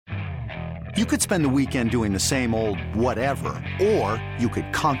You could spend the weekend doing the same old whatever, or you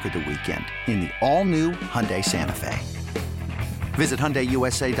could conquer the weekend in the all-new Hyundai Santa Fe. Visit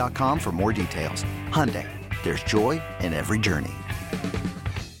HyundaiUSA.com for more details. Hyundai, there's joy in every journey.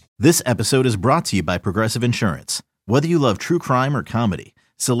 This episode is brought to you by Progressive Insurance. Whether you love true crime or comedy,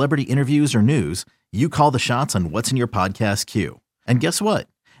 celebrity interviews or news, you call the shots on what's in your podcast queue. And guess what?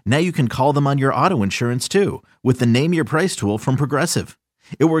 Now you can call them on your auto insurance too with the Name Your Price tool from Progressive.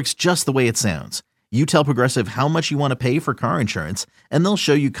 It works just the way it sounds. You tell Progressive how much you want to pay for car insurance, and they'll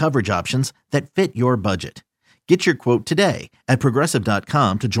show you coverage options that fit your budget. Get your quote today at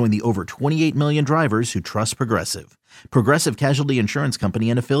Progressive.com to join the over 28 million drivers who trust Progressive. Progressive Casualty Insurance Company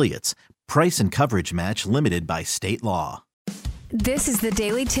and Affiliates. Price and coverage match limited by state law. This is the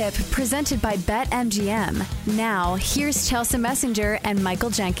Daily Tip presented by BetMGM. Now, here's Chelsea Messenger and Michael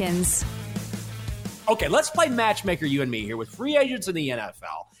Jenkins. Okay, let's play Matchmaker, you and me here, with free agents in the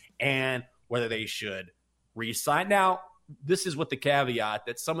NFL and whether they should re-sign. Now, this is with the caveat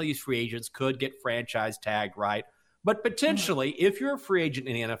that some of these free agents could get franchise tagged, right? But potentially, if you're a free agent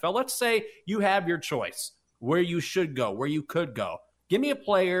in the NFL, let's say you have your choice where you should go, where you could go. Give me a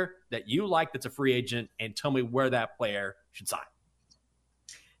player that you like that's a free agent and tell me where that player should sign.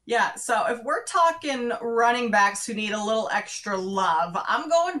 Yeah, so if we're talking running backs who need a little extra love, I'm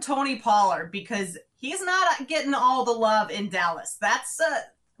going Tony Pollard because he's not getting all the love in Dallas. That's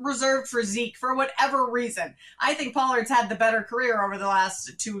reserved for Zeke for whatever reason. I think Pollard's had the better career over the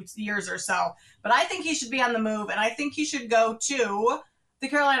last 2 years or so, but I think he should be on the move, and I think he should go to the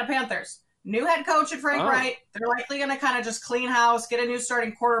Carolina Panthers. New head coach at Frank Wright. They're likely going to kind of just clean house, get a new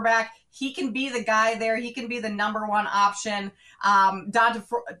starting quarterback. He can be the guy there. He can be the number one option.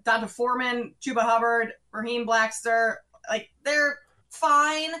 Donta Foreman, Chuba Hubbard, Raheem Blackster, they're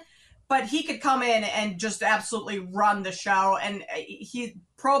fine, but he could come in and just absolutely run the show. And he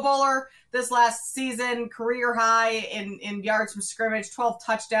Pro Bowler this last season, career high in yards from scrimmage, 12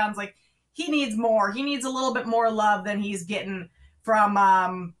 touchdowns. He needs more. He needs a little bit more love than he's getting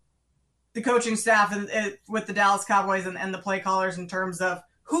from the coaching staff with the Dallas Cowboys and the play callers in terms of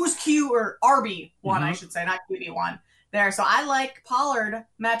who's Q or RB1, I should say, not QB1 there. So I like Pollard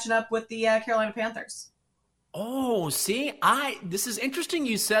matching up with the Carolina Panthers. Oh, see, this is interesting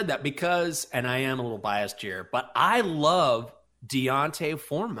you said that because, and I am a little biased here, but I love Deontay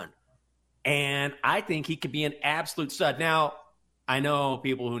Foreman, and I think he could be an absolute stud. Now, I know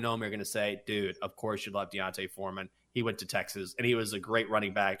people who know me are going to say, dude, of course you love Deontay Foreman. He went to Texas, and he was a great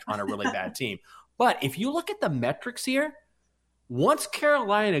running back on a really bad team. But if you look at the metrics here, once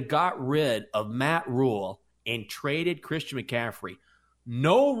Carolina got rid of Matt Rule and traded Christian McCaffrey,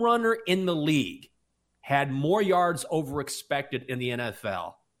 no runner in the league had more yards over expected in the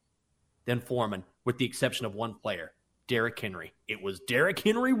NFL than Foreman, with the exception of one player, Derrick Henry. It was Derrick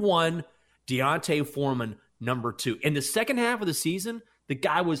Henry 1, Deontay Foreman number 2. In the second half of the season, the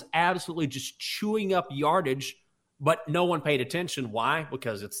guy was absolutely just chewing up yardage, but no one paid attention. Why?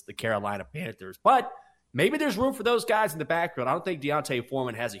 Because it's the Carolina Panthers. But maybe there's room for those guys in the backfield. I don't think Deontay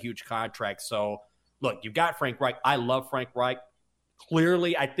Foreman has a huge contract. So, look, you've got Frank Reich. I love Frank Reich.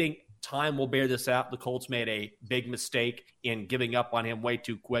 Clearly, I think time will bear this out. The Colts made a big mistake in giving up on him way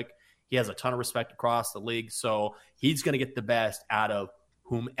too quick. He has a ton of respect across the league, so he's going to get the best out of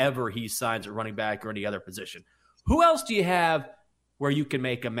whomever he signs at running back or any other position. Who else do you have where you can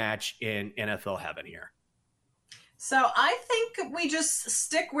make a match in NFL heaven here? So I think we just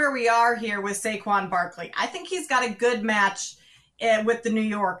stick where we are here with Saquon Barkley. I think he's got a good match with the New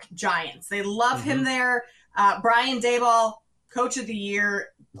York Giants. They love him there. Brian Daboll, Coach of the Year.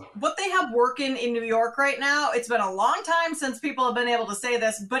 What they have working in New York right now, it's been a long time since people have been able to say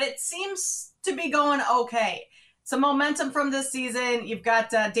this, but it seems to be going okay. Some momentum from this season. You've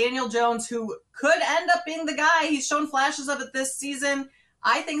got Daniel Jones, who could end up being the guy. He's shown flashes of it this season.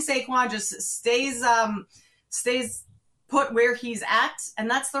 I think Saquon just stays put where he's at, and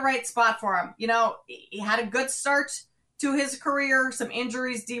that's the right spot for him. He had a good start to his career, some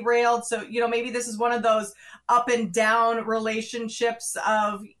injuries derailed. So, maybe this is one of those up and down relationships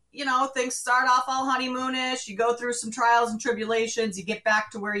of, things start off all honeymoonish. You go through some trials and tribulations, you get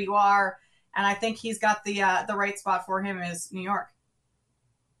back to where you are. And I think he's got the right spot for him is New York.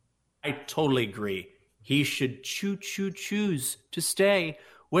 I totally agree. He should choose to stay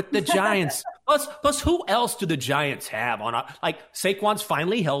with the Giants. Plus, who else do the Giants have on? Saquon's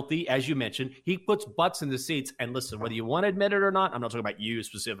finally healthy, as you mentioned. He puts butts in the seats. And listen, whether you want to admit it or not, I'm not talking about you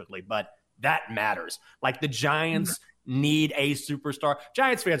specifically, but that matters. The Giants need a superstar.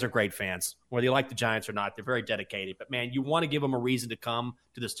 Giants fans are great fans, whether you like the Giants or not. They're very dedicated. But, man, you want to give them a reason to come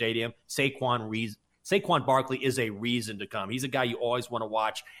to the stadium. Saquon Barkley is a reason to come. He's a guy you always want to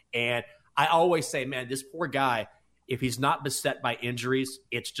watch. And I always say, man, this poor guy, if he's not beset by injuries,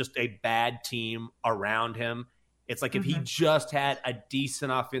 it's just a bad team around him. It's like if he just had a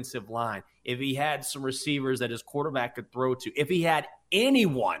decent offensive line, if he had some receivers that his quarterback could throw to, if he had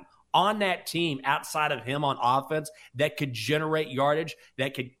anyone on that team outside of him on offense that could generate yardage,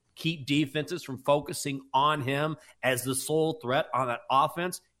 that could keep defenses from focusing on him as the sole threat on that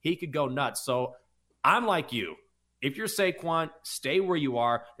offense, he could go nuts. So I'm like you. If you're Saquon, stay where you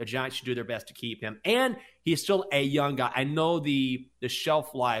are. The Giants should do their best to keep him. And he's still a young guy. I know the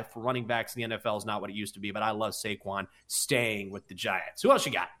shelf life for running backs in the NFL is not what it used to be, but I love Saquon staying with the Giants. Who else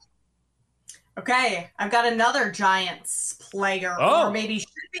you got? Okay, I've got another Giants player, or maybe should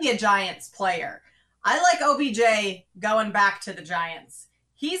be a Giants player. I like OBJ going back to the Giants.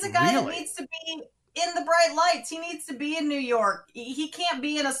 He's a guy that needs to be in the bright lights. He needs to be in New York. He can't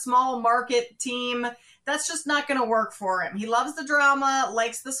be in a small market team. That's just not going to work for him. He loves the drama,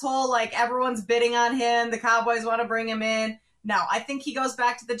 likes this whole, like, everyone's bidding on him. The Cowboys want to bring him in. No, I think he goes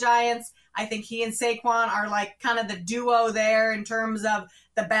back to the Giants. I think he and Saquon are, like, kind of the duo there in terms of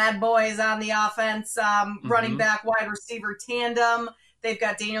the bad boys on the offense, running back, wide receiver tandem. They've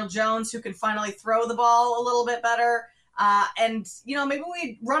got Daniel Jones, who can finally throw the ball a little bit better. And, you know, maybe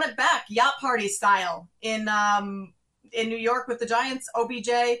we run it back yacht party style in New York with the Giants,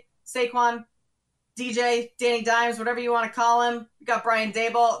 OBJ, Saquon, DJ, Danny Dimes, whatever you want to call him. You got Brian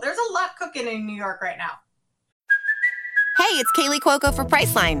Daboll. There's a lot cooking in New York right now. Hey, it's Kaylee Cuoco for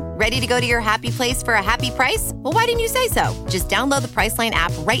Priceline. Ready to go to your happy place for a happy price? Well, why didn't you say so? Just download the Priceline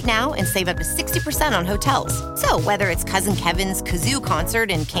app right now and save up to 60% on hotels. So whether it's Cousin Kevin's Kazoo Concert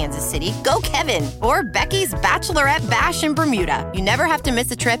in Kansas City, go Kevin, or Becky's Bachelorette Bash in Bermuda, you never have to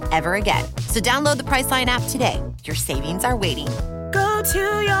miss a trip ever again. So download the Priceline app today. Your savings are waiting. Go to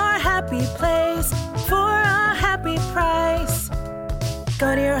your happy place for a happy price.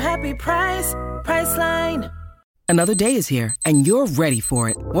 Go to your happy price, Priceline. Another day is here, and you're ready for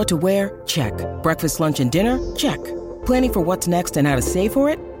it. What to wear? Check. Breakfast, lunch, and dinner? Check. Planning for what's next and how to save for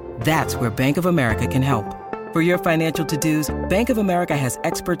it? That's where Bank of America can help. For your financial to-dos, Bank of America has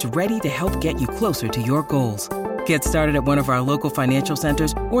experts ready to help get you closer to your goals. Get started at one of our local financial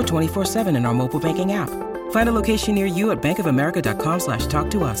centers or 24/7 in our mobile banking app. Find a location near you at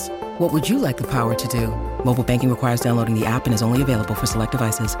bankofamerica.com/talktous. What would you like the power to do? Mobile banking requires downloading the app and is only available for select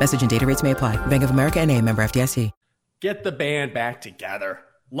devices. Message and data rates may apply. Bank of America NA, member FDIC. Get the band back together.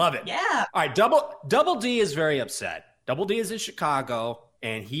 Love it. Yeah. All right, Double D is very upset. Double D is in Chicago,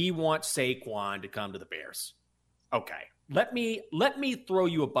 and he wants Saquon to come to the Bears. Okay, let me throw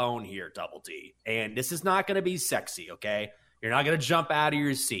you a bone here, Double D. And this is not going to be sexy, okay? You're not going to jump out of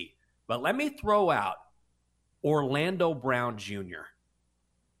your seat. But let me throw out Orlando Brown Jr.,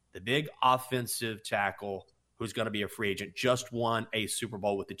 the big offensive tackle who's going to be a free agent, just won a Super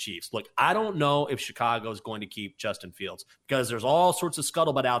Bowl with the Chiefs. Look, I don't know if Chicago is going to keep Justin Fields because there's all sorts of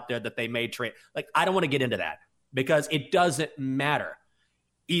scuttlebutt out there that they may trade. Like, I don't want to get into that because it doesn't matter.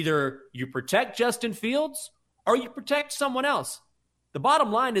 Either you protect Justin Fields or you protect someone else. The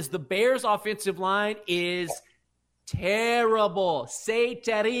bottom line is the Bears' offensive line is terrible. C'est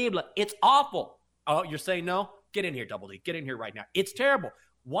terrible. It's awful. Oh, you're saying no? Get in here, Double D. Get in here right now. It's terrible.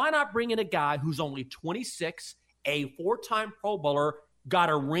 Why not bring in a guy who's only 26, a four-time Pro Bowler, got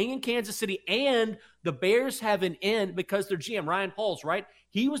a ring in Kansas City, and the Bears have an in because their GM, Ryan Poles, right?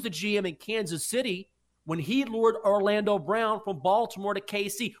 He was the GM in Kansas City when he lured Orlando Brown from Baltimore to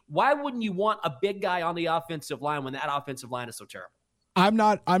KC. Why wouldn't you want a big guy on the offensive line when that offensive line is so terrible? I'm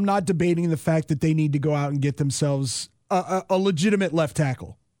not debating the fact that they need to go out and get themselves a legitimate left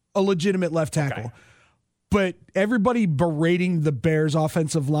tackle. Okay. But everybody berating the Bears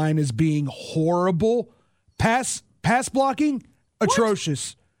offensive line as being horrible. Pass blocking,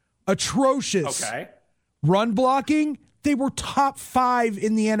 atrocious. Atrocious. Okay. Run blocking, they were top 5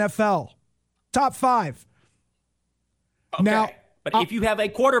 in the NFL. Top 5. Okay. Now, but if you have a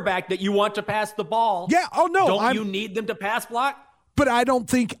quarterback that you want to pass the ball, you need them to pass block? But I don't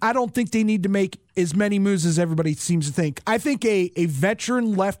think they need to make as many moves as everybody seems to think. I think a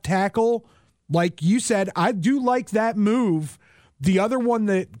veteran left tackle, like you said, I do like that move. The other one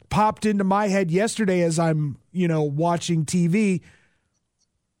that popped into my head yesterday as I'm, watching TV,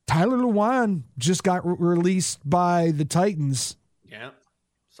 Tyler Lewan just got released by the Titans. Yeah,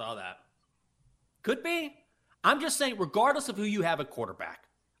 saw that. Could be. I'm just saying, regardless of who you have at quarterback,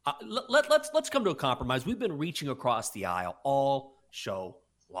 let's come to a compromise. We've been reaching across the aisle all show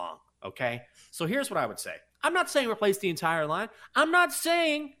long, okay? So here's what I would say. I'm not saying replace the entire line. I'm not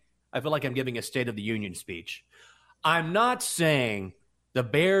saying, I feel like I'm giving a State of the Union speech. I'm not saying the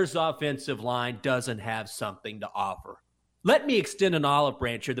Bears' offensive line doesn't have something to offer. let me extend an olive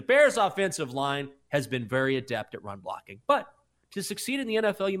branch here. The Bears' offensive line has been very adept at run blocking. But to succeed in the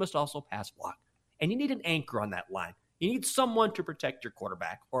NFL, you must also pass block. And you need an anchor on that line. You need someone to protect your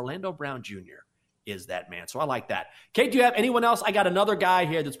quarterback. Orlando Brown Jr. is that man. So I like that. Kate, do you have anyone else? I got another guy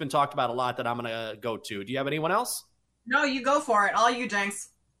here that's been talked about a lot that I'm going to go to. Do you have anyone else? No, you go for it. All you, Jenks.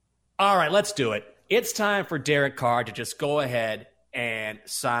 All right, let's do it. It's time for Derek Carr to just go ahead and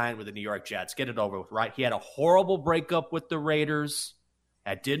sign with the New York Jets. Get it over with, right? He had a horrible breakup with the Raiders.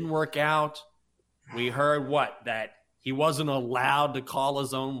 That didn't work out. We heard that he wasn't allowed to call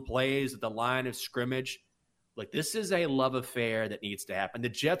his own plays at the line of scrimmage. Look, this is a love affair that needs to happen. The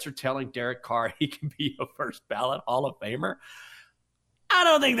Jets are telling Derek Carr he can be a first ballot Hall of Famer. I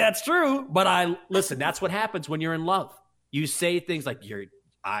don't think that's true, but listen, that's what happens when you're in love. You say things like,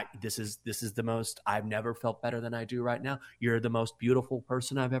 this is the most, I've never felt better than I do right now. You're the most beautiful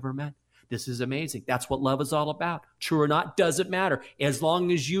person I've ever met. This is amazing. That's what love is all about. True or not, doesn't matter. As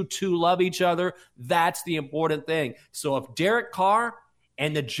long as you two love each other, that's the important thing. So if Derek Carr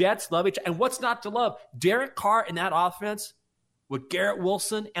and the Jets love each other, and what's not to love? Derek Carr in that offense with Garrett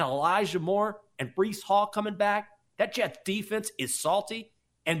Wilson and Elijah Moore and Breece Hall coming back, that Jets defense is salty.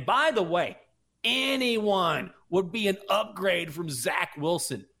 And by the way, anyone would be an upgrade from Zach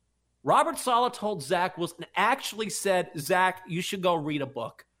Wilson. Robert Saleh told Zach Wilson, actually said, Zach, you should go read a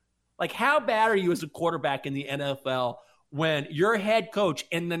book. Like, how bad are you as a quarterback in the NFL when your head coach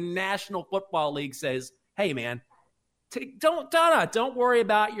in the National Football League says, hey, man, don't worry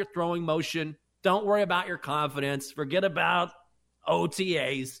about your throwing motion. Don't worry about your confidence. Forget about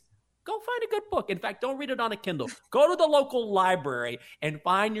OTAs. Go find a good book. In fact, don't read it on a Kindle. Go to the local library and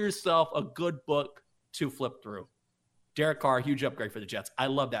find yourself a good book to flip through. Derek Carr, huge upgrade for the Jets. I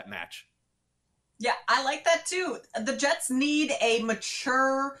love that match. Yeah, I like that too. The Jets need a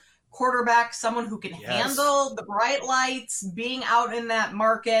mature quarterback, someone who can handle the bright lights, being out in that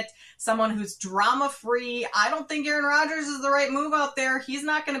market, someone who's drama-free. I don't think Aaron Rodgers is the right move out there. He's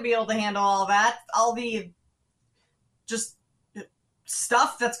not going to be able to handle all that. All the just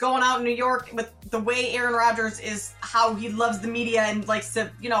stuff that's going out in New York with the way Aaron Rodgers is, how he loves the media and likes to,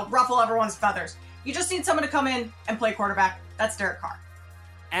 ruffle everyone's feathers. You just need someone to come in and play quarterback. That's Derek Carr.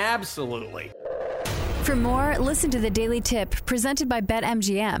 Absolutely. For more, listen to the Daily Tip presented by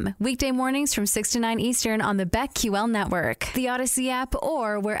BetMGM. Weekday mornings from 6 to 9 Eastern on the BetQL network, the Odyssey app,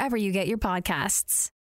 or wherever you get your podcasts.